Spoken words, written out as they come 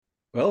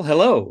Well,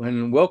 hello,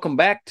 and welcome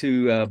back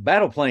to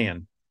Battle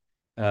Plan.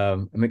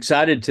 I'm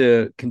excited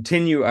to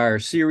continue our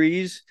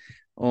series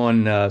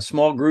on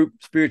small group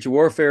spiritual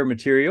warfare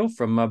material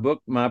from my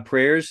book, My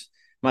Prayers,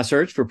 My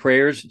Search for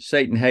Prayers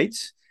Satan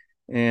Hates.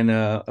 And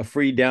a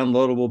free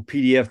downloadable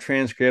PDF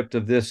transcript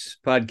of this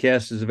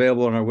podcast is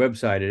available on our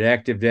website at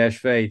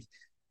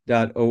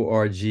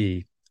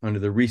active-faith.org under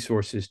the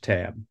resources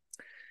tab.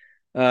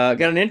 Got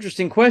an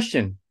interesting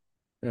question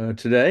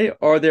today.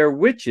 Are there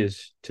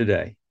witches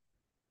today?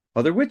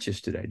 Are there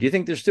witches today? Do you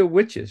think there's still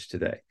witches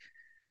today?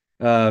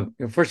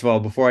 First of all,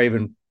 before I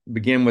even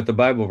begin with the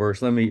Bible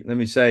verse, let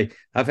me say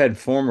I've had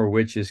former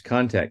witches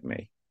contact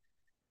me,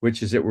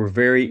 witches that were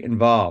very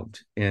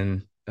involved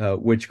in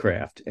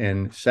witchcraft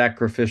and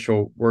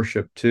sacrificial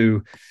worship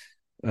to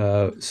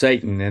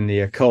Satan and the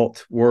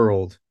occult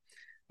world.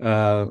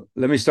 Let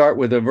me start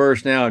with a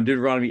verse now in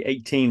Deuteronomy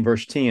 18,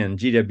 verse 10,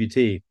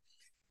 GWT.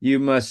 You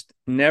must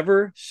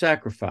never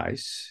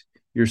sacrifice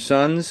your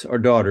sons or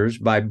daughters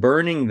by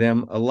burning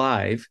them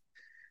alive,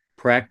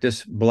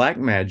 practice black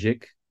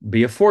magic,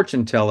 be a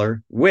fortune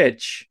teller,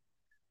 witch,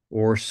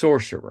 or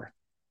sorcerer.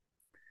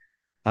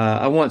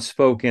 I once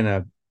spoke in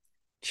a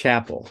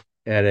chapel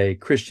at a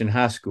Christian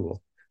high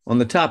school on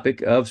the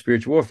topic of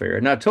spiritual warfare.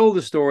 And I told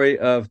the story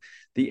of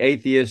the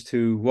atheist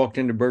who walked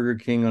into Burger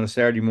King on a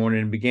Saturday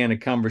morning and began a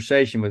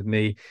conversation with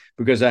me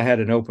because I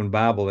had an open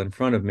Bible in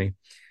front of me.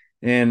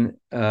 And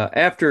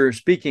after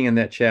speaking in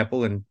that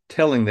chapel and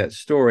telling that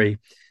story,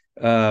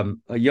 a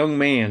young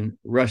man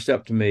rushed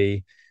up to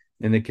me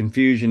in the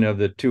confusion of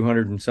the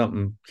 200 and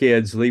something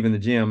kids leaving the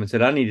gym and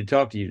said, I need to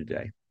talk to you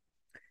today.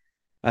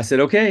 I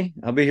said, okay,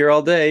 I'll be here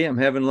all day. I'm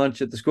having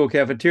lunch at the school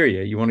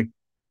cafeteria. You want to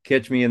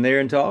catch me in there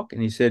and talk?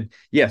 And he said,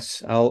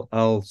 yes,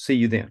 I'll see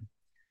you then.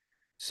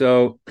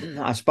 So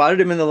I spotted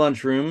him in the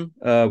lunchroom,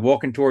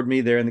 walking toward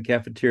me there in the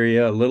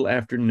cafeteria a little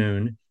after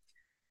noon.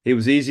 He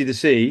was easy to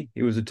see.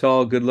 He was a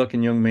tall, good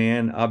looking young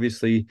man,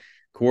 obviously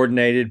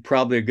coordinated,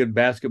 probably a good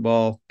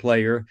basketball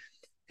player.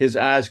 His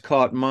eyes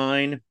caught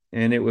mine,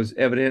 and it was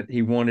evident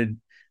he wanted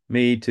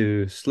me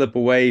to slip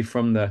away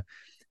from the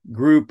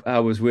group I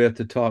was with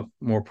to talk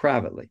more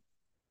privately.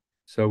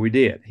 So we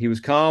did. He was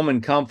calm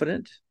and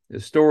confident.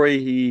 The story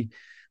he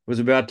was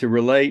about to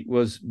relate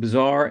was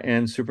bizarre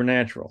and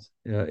supernatural.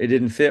 It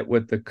didn't fit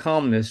with the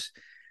calmness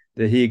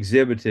that he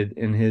exhibited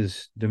in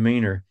his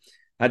demeanor.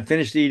 I'd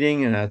finished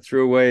eating and I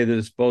threw away the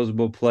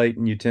disposable plate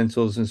and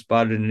utensils and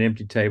spotted an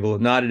empty table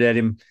and nodded at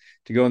him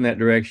to go in that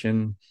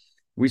direction.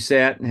 We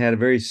sat and had a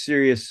very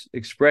serious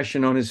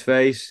expression on his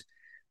face,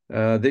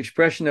 the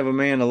expression of a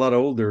man a lot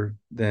older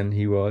than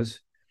he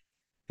was.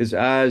 His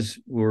eyes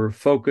were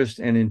focused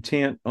and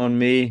intent on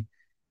me,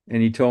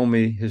 and he told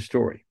me his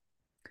story.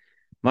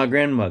 My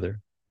grandmother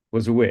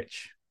was a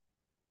witch,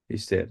 he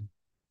said.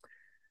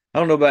 I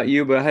don't know about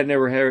you, but I had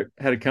never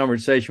had a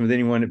conversation with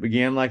anyone that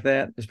began like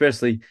that,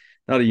 especially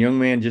not a young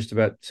man, just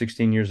about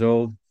 16 years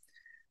old.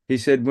 He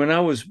said, when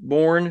I was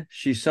born,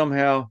 she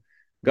somehow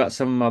got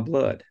some of my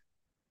blood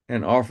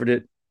and offered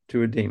it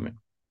to a demon,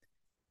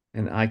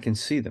 and I can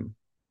see them.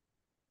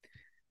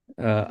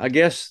 I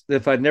guess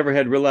if I'd never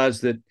had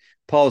realized that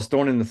Paul's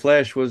thorn in the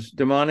flesh was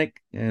demonic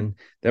and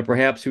that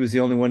perhaps he was the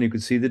only one who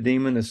could see the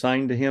demon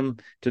assigned to him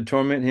to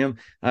torment him,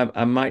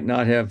 I might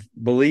not have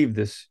believed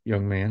this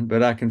young man,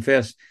 but I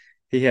confess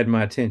he had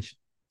my attention.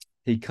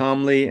 He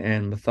calmly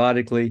and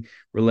methodically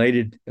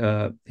related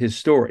his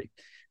story,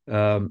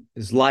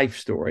 his life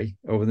story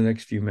over the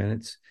next few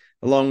minutes,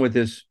 along with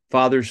his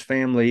father's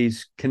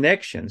family's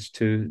connections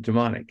to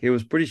demonic. It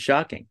was pretty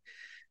shocking.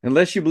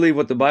 Unless you believe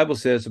what the Bible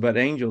says about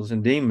angels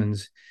and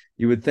demons,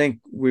 you would think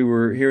we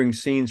were hearing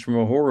scenes from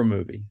a horror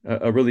movie,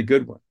 a really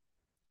good one.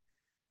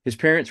 His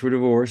parents were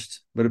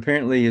divorced, but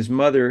apparently his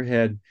mother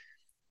had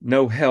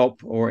no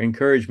help or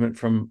encouragement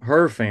from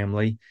her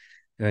family.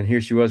 And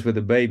here she was with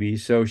a baby.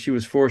 So she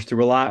was forced to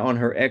rely on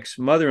her ex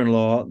mother in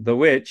law, the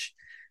witch,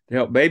 to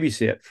help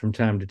babysit from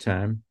time to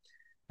time.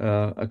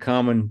 A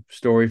common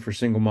story for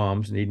single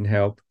moms needing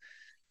help.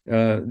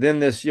 Then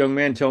this young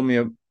man told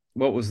me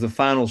what was the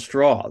final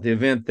straw, the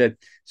event that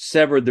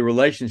severed the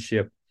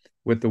relationship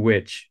with the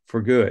witch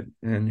for good.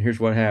 And here's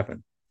what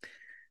happened.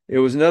 It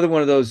was another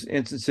one of those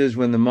instances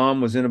when the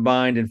mom was in a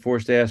bind and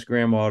forced to ask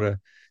the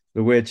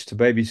witch, to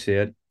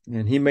babysit.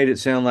 And he made it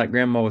sound like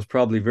grandma was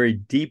probably very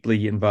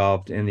deeply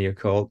involved in the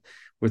occult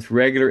with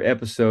regular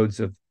episodes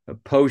of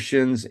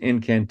potions,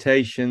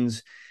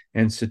 incantations,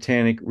 and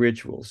satanic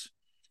rituals.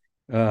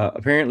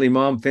 Apparently,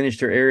 mom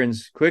finished her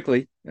errands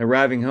quickly,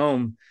 arriving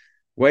home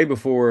way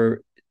before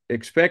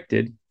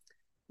expected.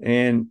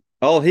 And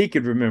all he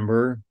could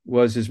remember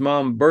was his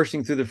mom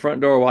bursting through the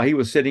front door while he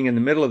was sitting in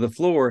the middle of the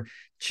floor,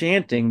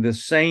 chanting the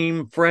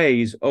same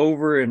phrase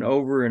over and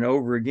over and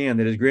over again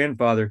that his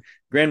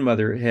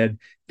grandmother had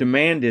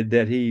demanded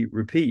that he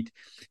repeat.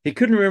 He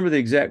couldn't remember the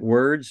exact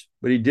words,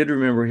 but he did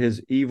remember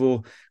his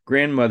evil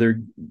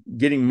grandmother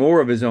getting more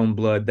of his own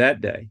blood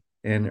that day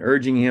and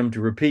urging him to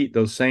repeat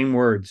those same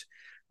words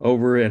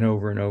over and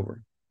over and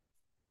over.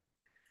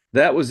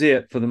 That was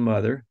it for the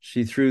mother.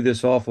 She threw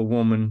this awful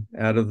woman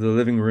out of the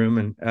living room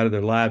and out of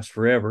their lives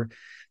forever.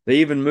 They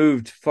even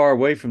moved far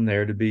away from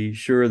there to be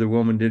sure the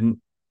woman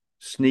didn't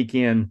sneak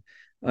in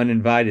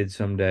uninvited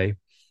someday.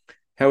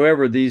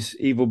 However, these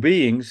evil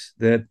beings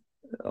that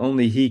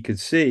only he could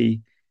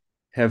see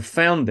have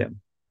found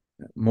them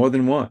more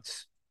than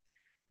once.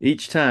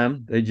 Each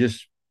time they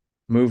just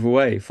move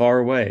away, far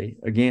away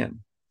again.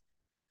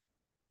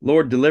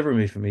 Lord, deliver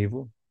me from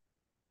evil.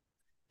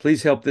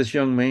 Please help this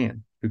young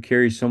man who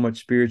carries so much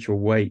spiritual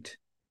weight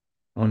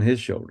on his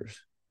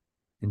shoulders.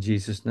 In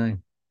Jesus'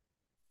 name.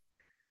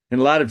 In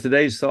light of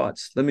today's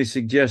thoughts, let me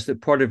suggest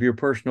that part of your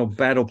personal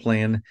battle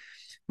plan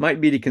might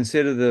be to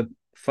consider the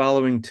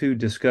following 2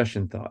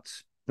 discussion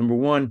thoughts. Number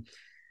 1,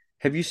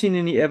 have you seen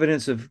any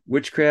evidence of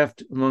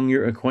witchcraft among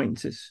your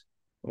acquaintances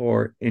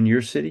or in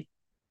your city?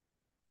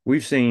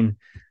 We've seen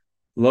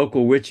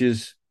local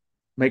witches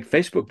make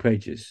Facebook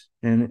pages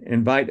and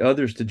invite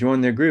others to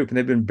join their group, and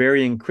they've been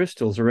burying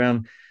crystals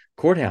around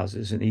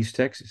courthouses in East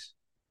Texas.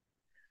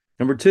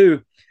 Number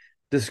 2,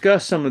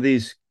 discuss some of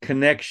these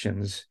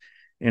connections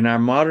in our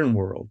modern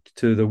world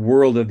to the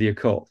world of the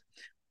occult: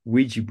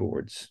 Ouija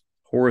boards,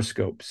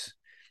 horoscopes,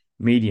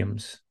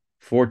 mediums,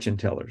 fortune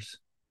tellers,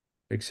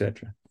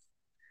 etc.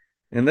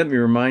 And let me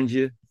remind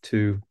you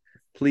to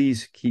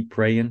please keep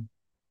praying,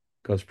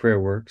 because prayer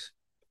works.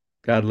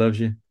 God loves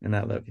you, and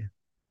I love you.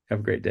 Have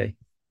a great day.